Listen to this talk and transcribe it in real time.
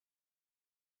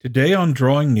Today on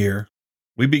Drawing Near,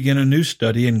 we begin a new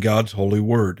study in God's holy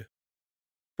word.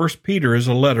 1 Peter is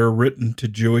a letter written to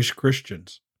Jewish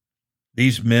Christians.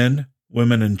 These men,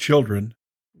 women, and children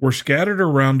were scattered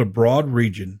around a broad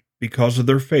region because of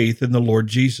their faith in the Lord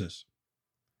Jesus.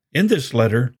 In this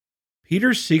letter,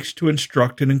 Peter seeks to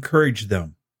instruct and encourage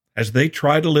them as they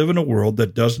try to live in a world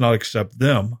that does not accept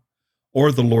them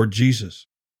or the Lord Jesus.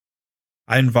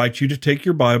 I invite you to take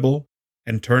your Bible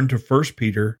and turn to 1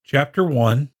 Peter chapter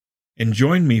 1 and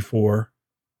join me for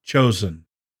Chosen.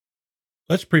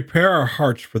 Let's prepare our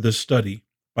hearts for this study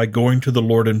by going to the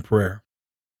Lord in prayer.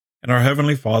 And our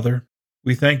Heavenly Father,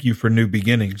 we thank you for new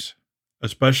beginnings,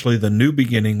 especially the new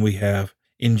beginning we have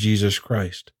in Jesus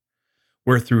Christ,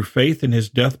 where through faith in his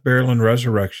death, burial, and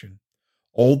resurrection,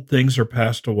 old things are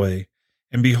passed away,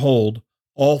 and behold,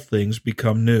 all things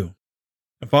become new.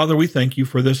 And Father, we thank you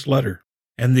for this letter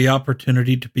and the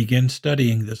opportunity to begin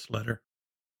studying this letter.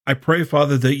 I pray,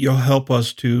 Father, that you'll help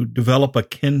us to develop a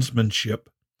kinsmanship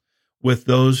with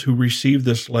those who receive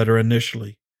this letter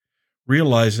initially,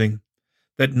 realizing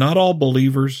that not all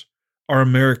believers are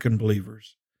American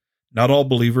believers. Not all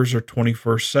believers are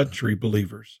 21st century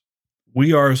believers.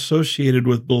 We are associated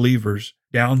with believers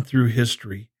down through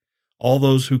history, all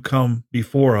those who come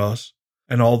before us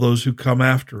and all those who come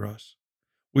after us.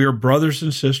 We are brothers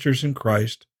and sisters in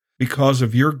Christ because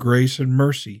of your grace and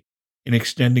mercy in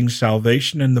extending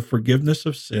salvation and the forgiveness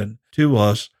of sin to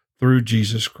us through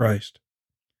Jesus Christ.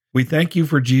 We thank you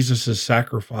for Jesus'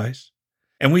 sacrifice,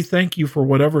 and we thank you for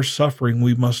whatever suffering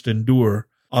we must endure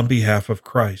on behalf of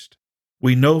Christ.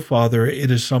 We know, Father, it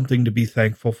is something to be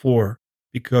thankful for,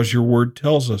 because your word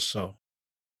tells us so.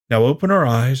 Now open our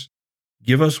eyes,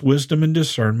 give us wisdom and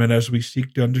discernment as we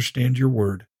seek to understand your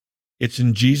word. It's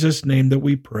in Jesus' name that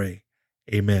we pray.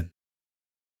 Amen.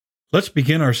 Let's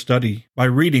begin our study by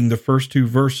reading the first two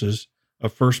verses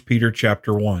of 1 Peter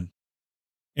chapter 1.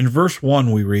 In verse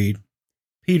 1 we read,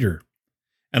 Peter,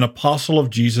 an apostle of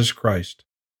Jesus Christ,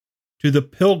 to the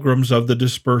pilgrims of the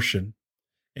dispersion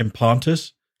in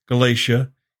Pontus,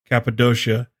 Galatia,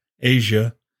 Cappadocia,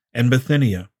 Asia, and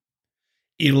Bithynia,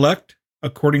 elect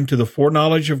according to the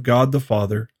foreknowledge of God the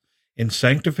Father, in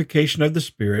sanctification of the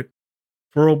Spirit,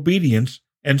 for obedience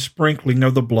and sprinkling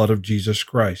of the blood of Jesus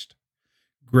Christ.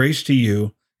 Grace to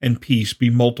you and peace be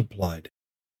multiplied.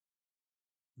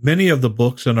 Many of the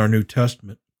books in our New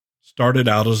Testament started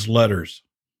out as letters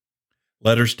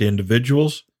to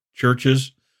individuals,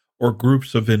 churches, or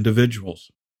groups of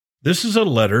individuals. This is a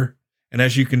letter, and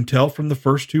as you can tell from the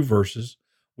first two verses,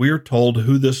 we are told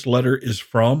who this letter is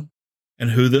from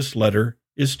and who this letter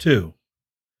is to.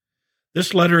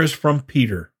 This letter is from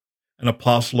Peter, an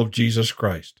apostle of Jesus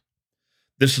Christ.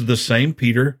 This is the same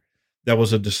Peter that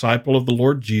was a disciple of the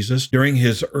Lord Jesus during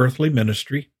his earthly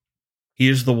ministry. He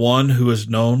is the one who is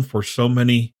known for so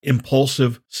many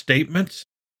impulsive statements.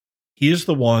 He is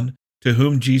the one to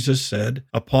whom Jesus said,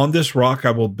 "Upon this rock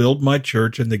I will build my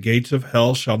church, and the gates of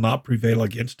hell shall not prevail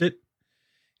against it."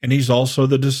 And he's also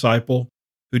the disciple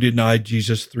who denied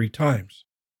Jesus 3 times.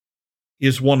 He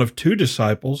is one of 2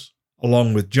 disciples,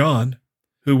 along with John,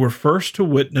 who were first to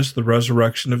witness the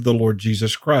resurrection of the Lord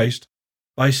Jesus Christ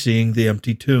by seeing the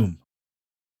empty tomb.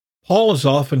 Paul is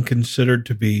often considered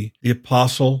to be the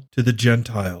apostle to the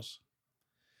Gentiles,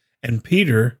 and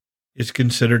Peter is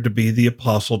considered to be the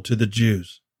apostle to the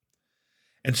Jews.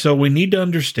 And so we need to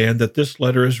understand that this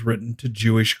letter is written to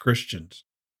Jewish Christians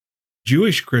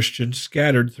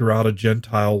scattered throughout a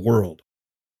Gentile world.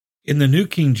 In the New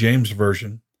King James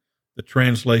Version, the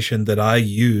translation that I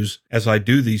use as I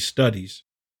do these studies,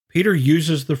 Peter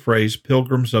uses the phrase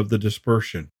pilgrims of the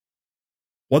dispersion.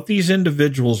 What these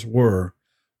individuals were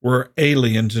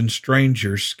aliens and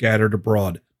strangers scattered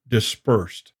abroad,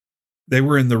 dispersed. They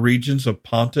were in the regions of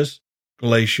Pontus,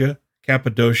 Galatia,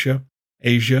 Cappadocia,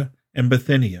 Asia, and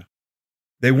Bithynia.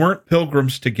 They weren't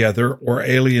pilgrims together or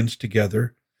aliens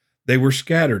together. They were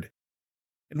scattered.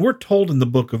 And we're told in the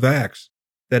book of Acts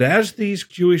that as these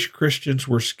Jewish Christians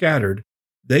were scattered,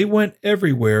 they went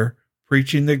everywhere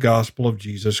preaching the gospel of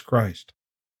Jesus Christ.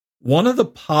 One of the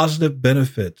positive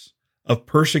benefits of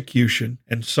persecution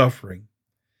and suffering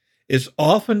is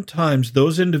oftentimes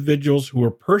those individuals who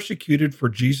are persecuted for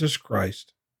Jesus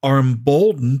Christ are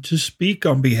emboldened to speak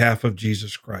on behalf of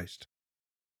Jesus Christ.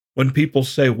 When people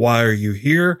say, "Why are you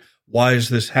here? Why is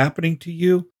this happening to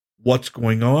you? What's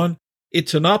going on?"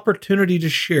 It's an opportunity to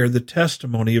share the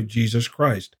testimony of Jesus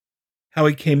Christ, how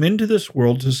he came into this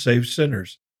world to save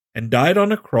sinners and died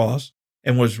on a cross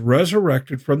and was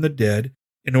resurrected from the dead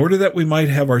in order that we might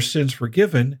have our sins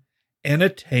forgiven and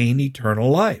attain eternal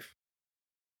life.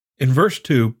 In verse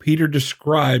 2, Peter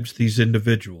describes these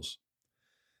individuals.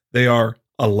 They are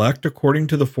elect according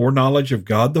to the foreknowledge of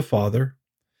God the Father,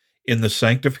 in the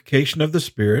sanctification of the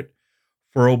Spirit,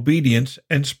 for obedience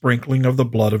and sprinkling of the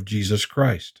blood of Jesus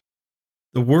Christ.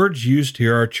 The words used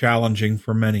here are challenging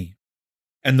for many,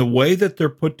 and the way that they're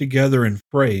put together and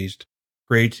phrased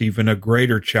creates even a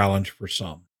greater challenge for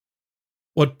some.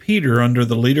 What Peter, under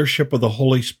the leadership of the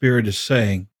Holy Spirit, is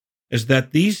saying is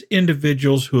that these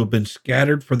individuals who have been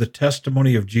scattered for the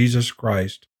testimony of Jesus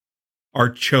Christ are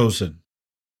chosen.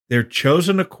 They're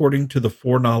chosen according to the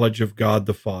foreknowledge of God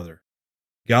the Father.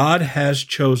 God has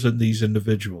chosen these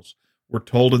individuals. We're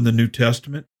told in the New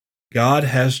Testament, God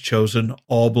has chosen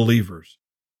all believers.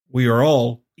 We are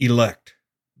all elect.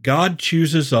 God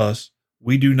chooses us.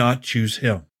 We do not choose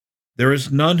him. There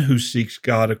is none who seeks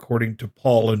God according to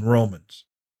Paul in Romans.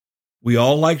 We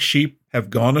all, like sheep, have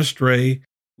gone astray.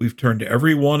 We've turned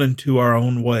every one into our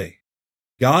own way.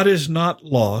 God is not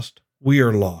lost. We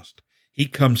are lost. He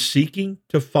comes seeking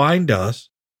to find us.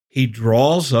 He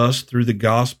draws us through the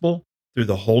gospel, through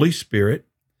the Holy Spirit.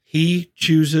 He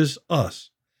chooses us.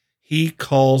 He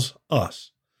calls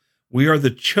us. We are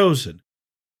the chosen.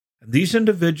 And these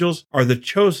individuals are the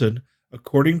chosen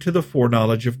according to the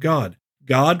foreknowledge of God.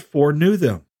 God foreknew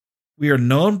them. We are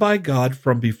known by God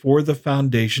from before the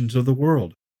foundations of the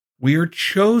world. We are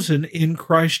chosen in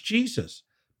Christ Jesus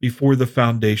before the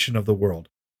foundation of the world.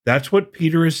 That's what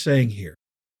Peter is saying here.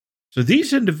 So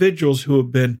these individuals who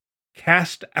have been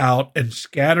cast out and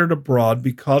scattered abroad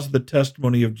because of the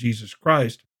testimony of Jesus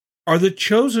Christ are the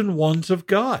chosen ones of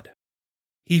God.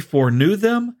 He foreknew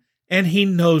them and he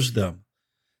knows them.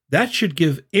 That should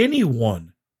give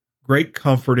anyone great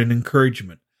comfort and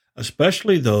encouragement,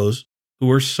 especially those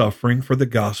who are suffering for the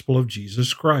gospel of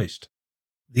Jesus Christ.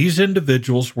 These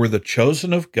individuals were the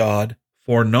chosen of God,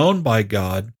 foreknown by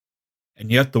God,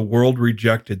 and yet the world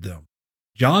rejected them.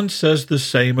 John says the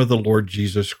same of the Lord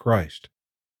Jesus Christ.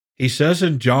 He says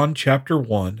in John chapter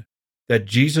 1 that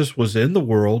Jesus was in the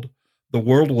world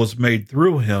was made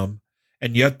through him,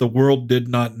 and yet the world did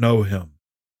not know him.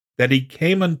 That he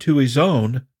came unto his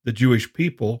own, the Jewish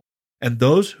people, and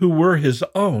those who were his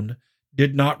own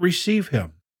did not receive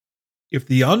him. If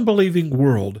the unbelieving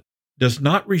world does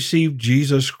not receive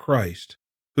Jesus Christ,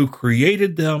 who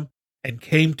created them and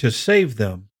came to save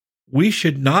them, we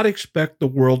should not expect the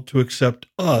world to accept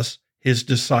us, his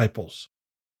disciples.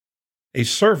 A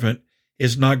servant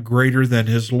is not greater than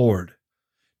his Lord.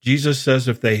 Jesus says,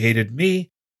 if they hated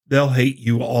me, they'll hate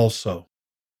you also.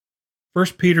 1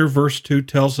 Peter verse 2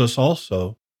 tells us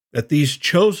also that these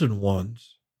chosen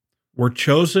ones were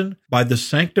chosen by the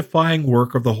sanctifying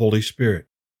work of the Holy Spirit.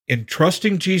 In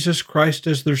trusting Jesus Christ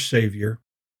as their Savior,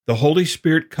 the Holy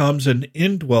Spirit comes and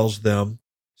indwells them,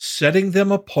 setting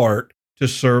them apart to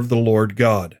serve the Lord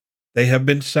God. They have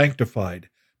been sanctified,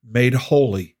 made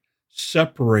holy,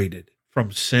 separated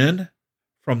from sin,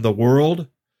 from the world,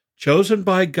 chosen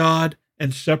by God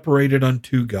and separated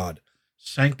unto God,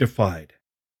 sanctified.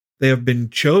 They have been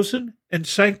chosen and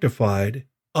sanctified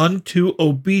unto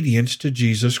obedience to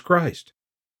Jesus Christ.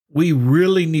 We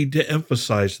really need to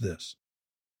emphasize this.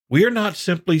 We are not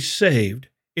simply saved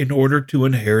in order to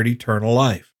inherit eternal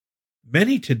life.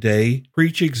 Many today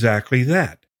preach exactly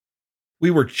that.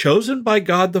 We were chosen by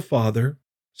God the Father,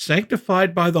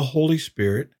 sanctified by the Holy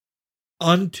Spirit,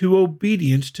 unto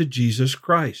obedience to Jesus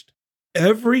Christ.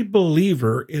 Every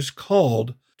believer is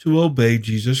called to obey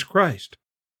Jesus Christ.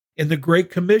 In the Great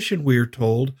Commission, we are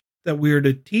told that we are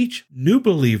to teach new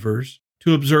believers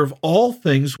to observe all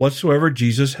things whatsoever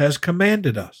Jesus has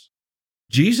commanded us.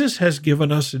 Jesus has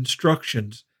given us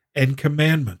instructions and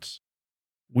commandments.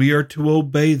 We are to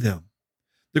obey them.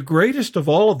 The greatest of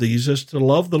all of these is to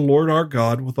love the Lord our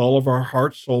God with all of our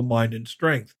heart, soul, mind, and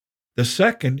strength. The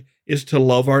second is to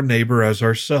love our neighbor as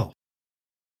ourselves.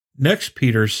 Next,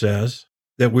 Peter says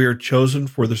that we are chosen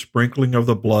for the sprinkling of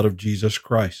the blood of Jesus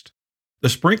Christ. The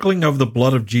sprinkling of the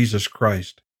blood of Jesus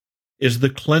Christ is the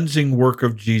cleansing work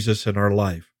of Jesus in our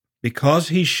life. Because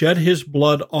he shed his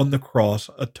blood on the cross,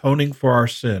 atoning for our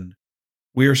sin,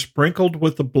 we are sprinkled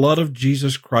with the blood of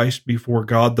Jesus Christ before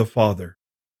God the Father,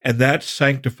 and that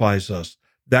sanctifies us,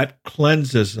 that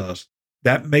cleanses us,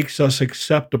 that makes us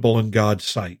acceptable in God's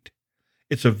sight.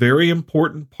 It's a very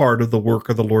important part of the work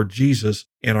of the Lord Jesus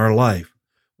in our life.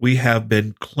 We have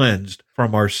been cleansed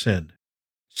from our sin.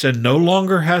 Sin no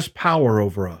longer has power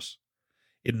over us.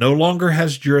 It no longer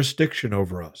has jurisdiction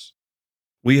over us.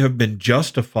 We have been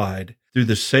justified through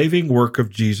the saving work of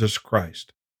Jesus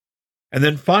Christ. And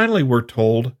then finally, we're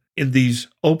told in these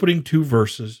opening 2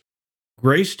 verses,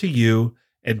 grace to you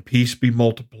and peace be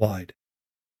multiplied.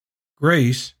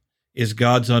 Grace is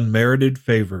God's unmerited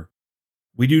favor.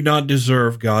 We do not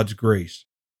deserve God's grace.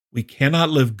 We cannot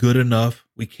live good enough.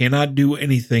 We cannot do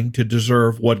anything to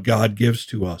deserve what God gives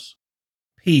to us.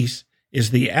 Peace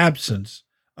is the absence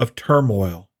of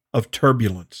turmoil, of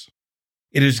turbulence.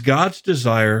 It is God's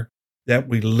desire that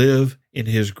we live in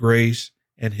His grace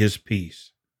and His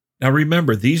peace. Now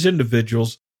remember, these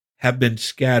individuals have been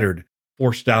scattered,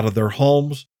 forced out of their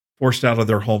homes, forced out of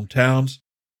their hometowns.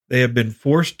 They have been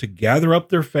forced to gather up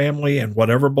their family and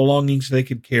whatever belongings they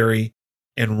could carry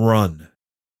and run.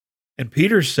 And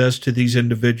Peter says to these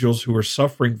individuals who are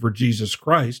suffering for Jesus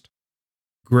Christ,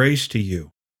 grace to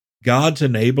you. God's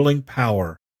enabling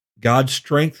power, God's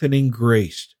strengthening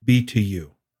grace be to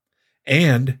you.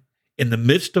 And in the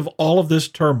midst of all of this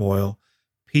turmoil,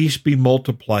 peace be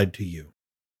multiplied to you.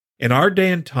 In our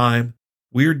day and time,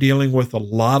 we are dealing with a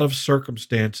lot of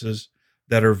circumstances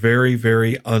that are very,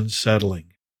 very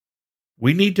unsettling.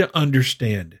 We need to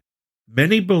understand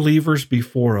many believers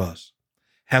before us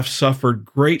have suffered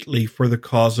greatly for the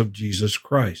cause of Jesus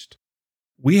Christ.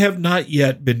 We have not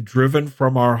yet been driven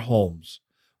from our homes.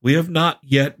 We have not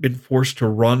yet been forced to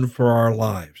run for our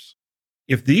lives.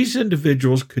 If these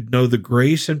individuals could know the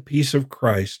grace and peace of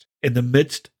Christ in the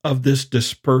midst of this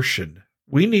dispersion,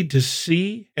 we need to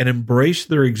see and embrace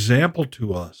their example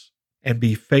to us and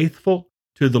be faithful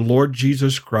to the Lord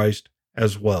Jesus Christ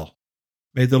as well.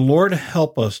 May the Lord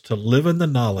help us to live in the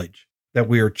knowledge that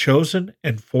we are chosen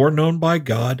and foreknown by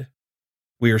God,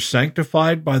 we are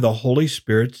sanctified by the Holy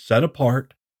Spirit, set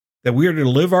apart, that we are to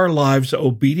live our lives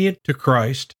obedient to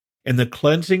Christ in the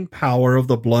cleansing power of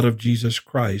the blood of Jesus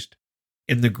Christ,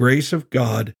 in the grace of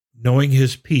God, knowing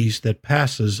His peace that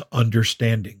passes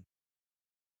understanding.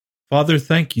 Father,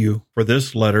 thank you for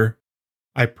this letter.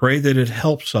 I pray that it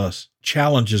helps us,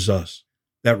 challenges us,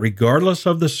 that regardless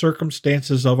of the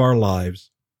circumstances of our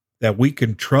lives, that we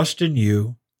can trust in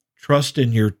you, trust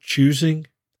in your choosing,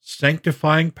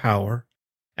 sanctifying power,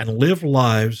 and live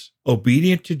lives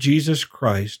obedient to Jesus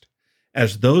Christ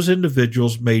as those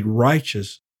individuals made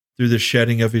righteous through the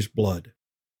shedding of His blood.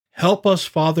 Help us,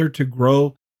 Father, to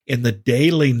grow in the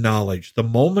daily knowledge, the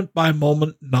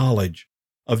moment-by-moment knowledge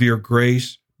of your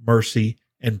grace, mercy,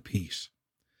 and peace.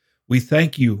 We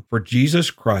thank you for Jesus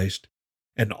Christ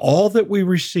and all that we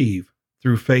receive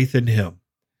through faith in Him.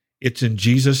 It's in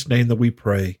Jesus' name that we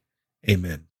pray.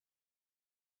 Amen.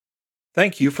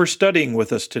 Thank you for studying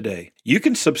with us today. You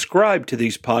can subscribe to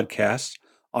these podcasts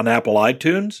on Apple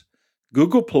iTunes,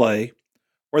 Google Play,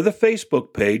 or the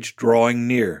Facebook page Drawing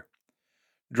Near.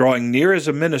 Drawing Near is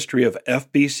a ministry of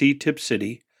FBC Tip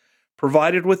City,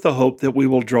 provided with the hope that we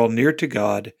will draw near to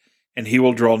God and He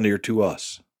will draw near to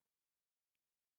us.